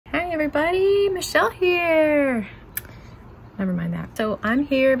morning, everybody. Michelle here. Never mind that. So I'm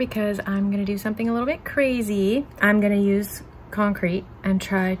here because I'm gonna do something a little bit crazy. I'm gonna use concrete and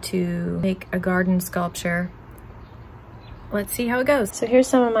try to make a garden sculpture. Let's see how it goes. So here's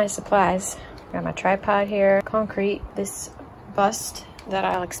some of my supplies. Got my tripod here, concrete, this bust that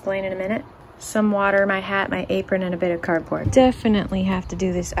I'll explain in a minute, some water, my hat, my apron, and a bit of cardboard. Definitely have to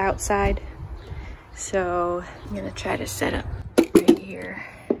do this outside. So I'm gonna try to set up right here.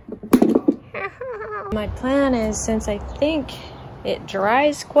 My plan is, since I think it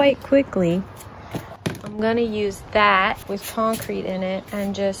dries quite quickly, I'm gonna use that with concrete in it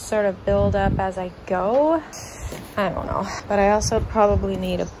and just sort of build up as I go. I don't know, but I also probably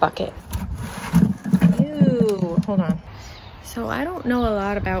need a bucket. Ew, hold on. So I don't know a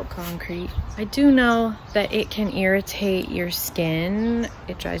lot about concrete. I do know that it can irritate your skin.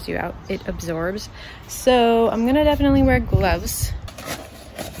 It dries you out, it absorbs. So I'm gonna definitely wear gloves.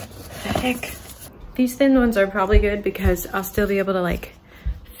 The heck? These thin ones are probably good because I'll still be able to like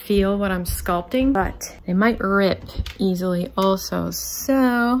feel what I'm sculpting, but they might rip easily also.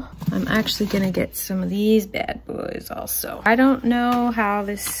 So I'm actually gonna get some of these bad boys also. I don't know how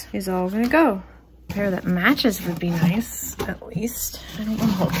this is all gonna go. A pair that matches would be nice, at least. I don't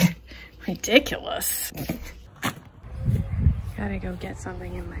want to look ridiculous. Gotta go get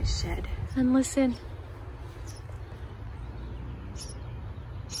something in my shed and listen.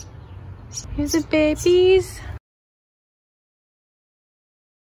 Here's the babies.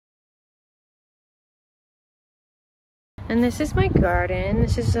 And this is my garden.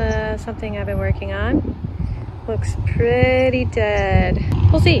 This is something I've been working on. Looks pretty dead.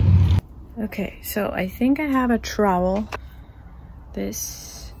 We'll see. Okay, so I think I have a trowel.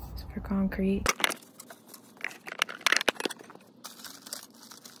 This is for concrete.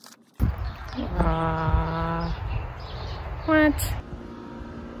 What?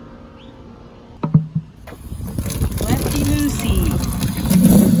 Lefty loosey.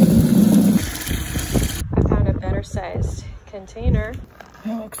 I found a better sized container.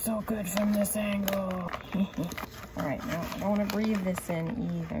 It looks so good from this angle. All right, now I don't want to breathe this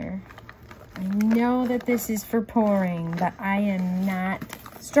in either. I know that this is for pouring, but I am not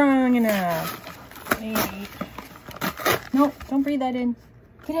strong enough. Maybe. No, don't breathe that in.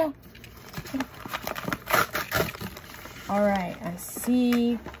 Get out. Get out. All right, I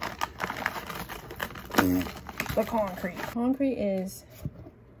see the concrete. Concrete is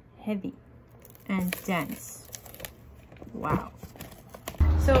heavy and dense. Wow.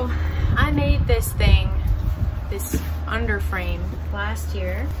 So I made this thing, this underframe, last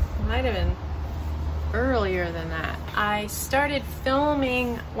year. It might have been earlier than that. I started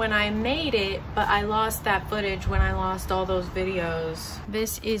filming when I made it, but I lost that footage when I lost all those videos.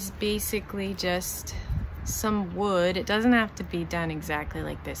 This is basically just some wood. It doesn't have to be done exactly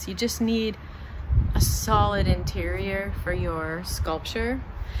like this. You just need a solid interior for your sculpture.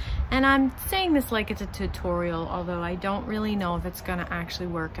 And I'm saying this like it's a tutorial, although I don't really know if it's gonna actually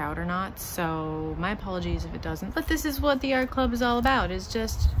work out or not, so my apologies if it doesn't. But this is what the art club is all about, is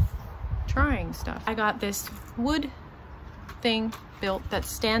just trying stuff. I got this wood thing built that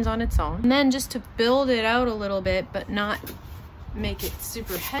stands on its own. And then just to build it out a little bit, but not make it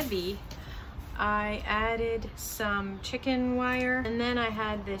super heavy, I added some chicken wire, and then I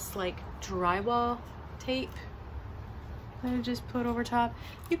had this like drywall tape that I just put over top.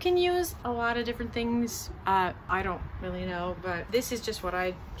 You can use a lot of different things. I don't really know, but this is just what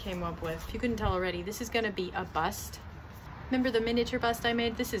I came up with. If you couldn't tell already, this is gonna be a bust. Remember the miniature bust I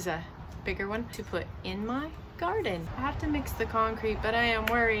made? This is a bigger one to put in my garden. I have to mix the concrete, but I am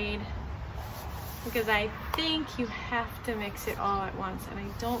worried because I think you have to mix it all at once, and I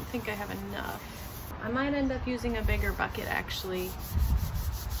don't think I have enough. I might end up using a bigger bucket actually.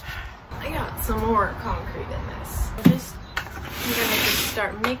 I got some more concrete in this. I'm gonna just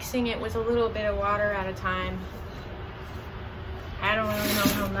start mixing it with a little bit of water at a time. I don't really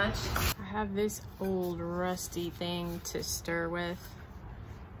know how much. I have this old rusty thing to stir with,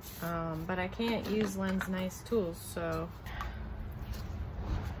 but I can't use Len's nice tools, so.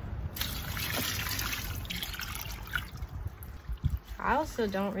 I also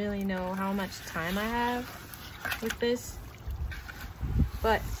don't really know how much time I have with this,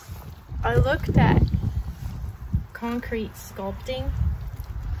 but I looked at concrete sculpting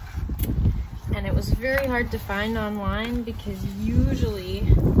and it was very hard to find online because usually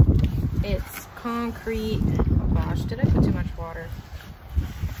it's concrete. Oh gosh, did I put too much water?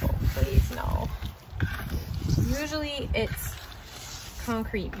 Oh, please no. Usually it's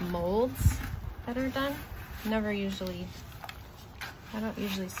concrete molds that are done. I don't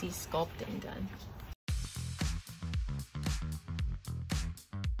usually see sculpting done.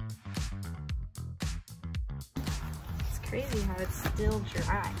 crazy how it's still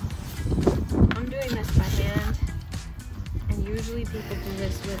dry. I'm doing this by hand, and usually people do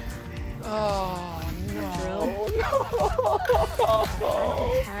this with oh no, a drill. No. I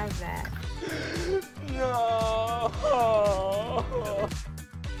don't have that. No.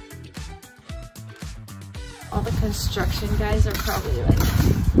 All the construction guys are probably like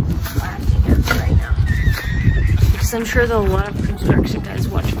laughing at me right now, because I'm sure that a lot of construction guys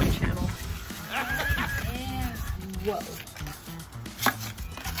watch my channel. And whoa.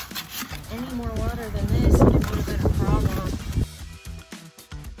 Any more water than this, and it would have been a problem.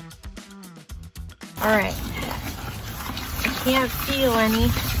 Alright. I can't feel any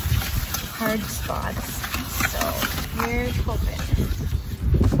hard spots, so here's hoping.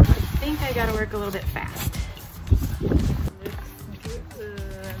 I think I gotta work a little bit fast.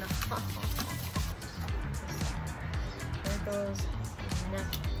 There goes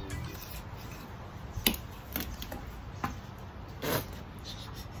nothing.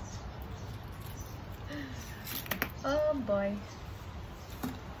 Oh boy.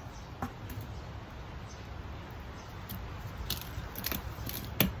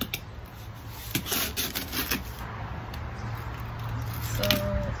 So I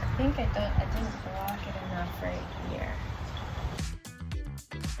think I didn't block it enough right here.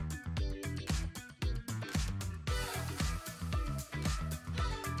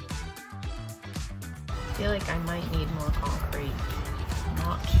 I feel like I might need more concrete.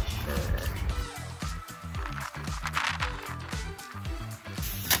 Not sure.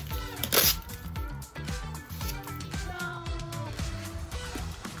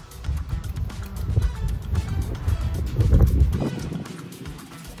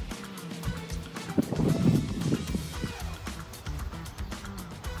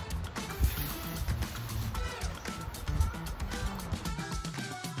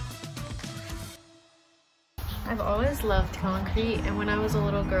 I've always loved concrete, and when I was a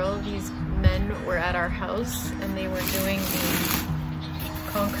little girl, these men were at our house and they were doing the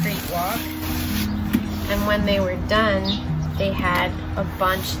concrete walk, and when they were done, they had a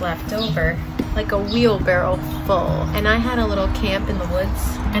bunch left over, like a wheelbarrow full. And I had a little camp in the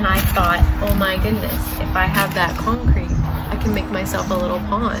woods, and I thought, oh my goodness, if I have that concrete, I can make myself a little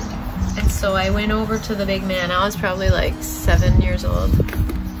pond. And so I went over to the big man. I was probably like 7 years old,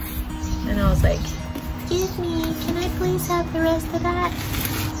 and I was like, excuse me, can I please have the rest of that?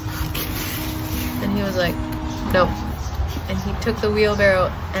 And he was like, nope. And he took the wheelbarrow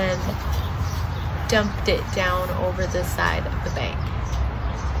and dumped it down over the side of the bank.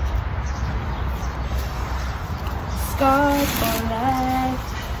 Scars for life.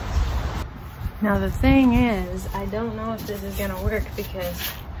 Now the thing is, I don't know if this is gonna work,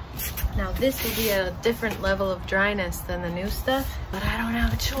 because now this will be a different level of dryness than the new stuff, but I don't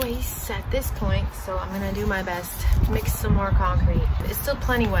have a choice at this point, so I'm gonna do my best to mix some more concrete. It's still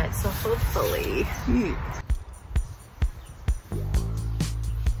plenty wet, so hopefully.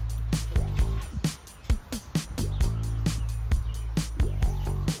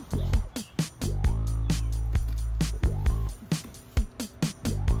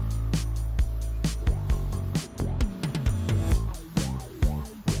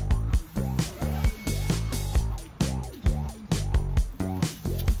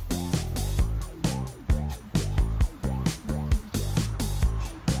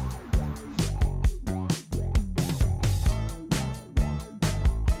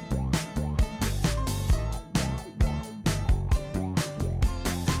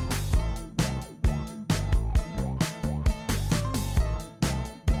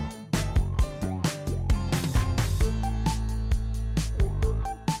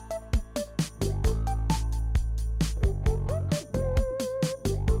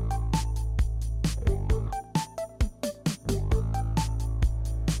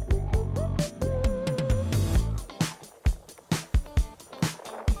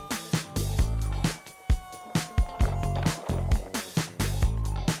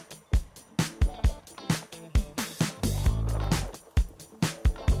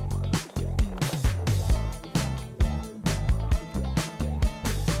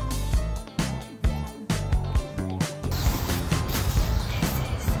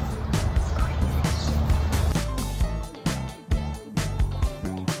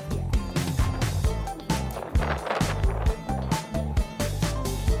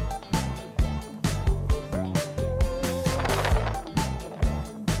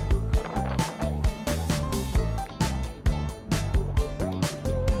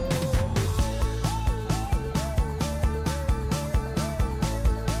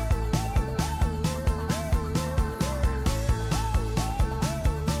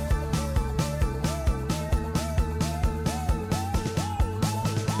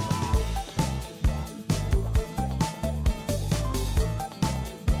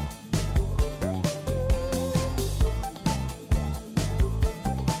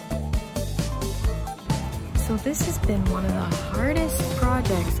 So this has been one of the hardest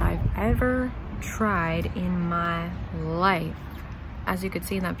projects I've ever tried in my life. As you could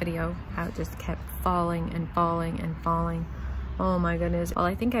see in that video, how it just kept falling and falling and falling. Oh my goodness. Well,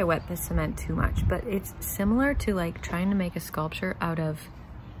 I think I wet the cement too much, but it's similar to like trying to make a sculpture out of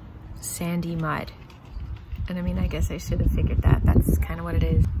sandy mud. And I mean, I guess I should have figured that. That's kind of what it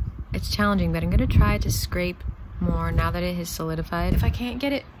is. It's challenging, but I'm gonna try to scrape more now that it has solidified. If I can't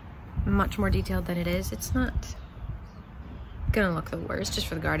get it much more detailed than it is, it's not gonna look the worst just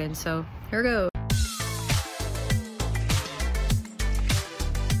for the garden. So here we go.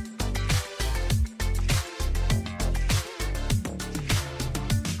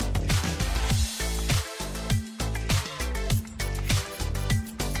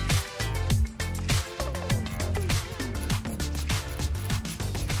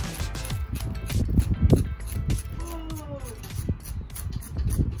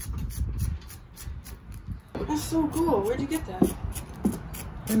 That's so cool. Where'd you get that?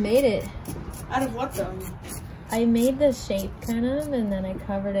 I made it. Out of what though? I made the shape kind of, and then I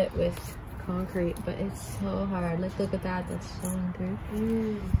covered it with concrete, but it's so hard. Like, look at that, that's showing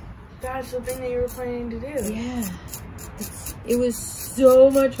through. That's the thing that you were planning to do. Yeah. It was so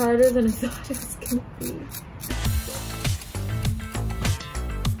much harder than I thought it was gonna be.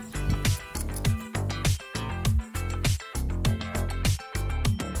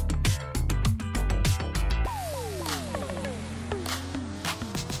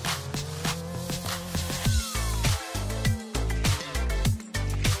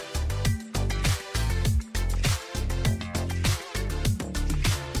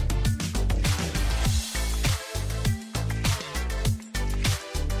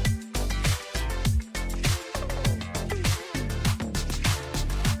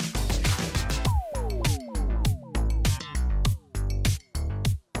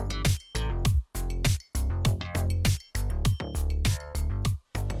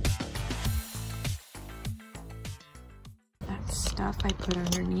 Stuff I put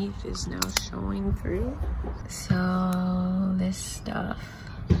underneath is now showing through. So this stuff.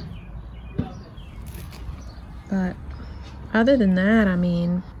 But other than that, I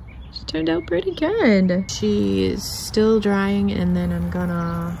mean, she turned out pretty good. She is still drying, and then I'm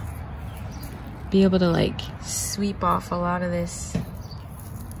gonna be able to like sweep off a lot of this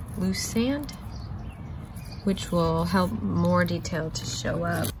loose sand, which will help more detail to show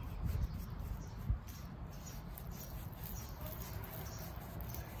up.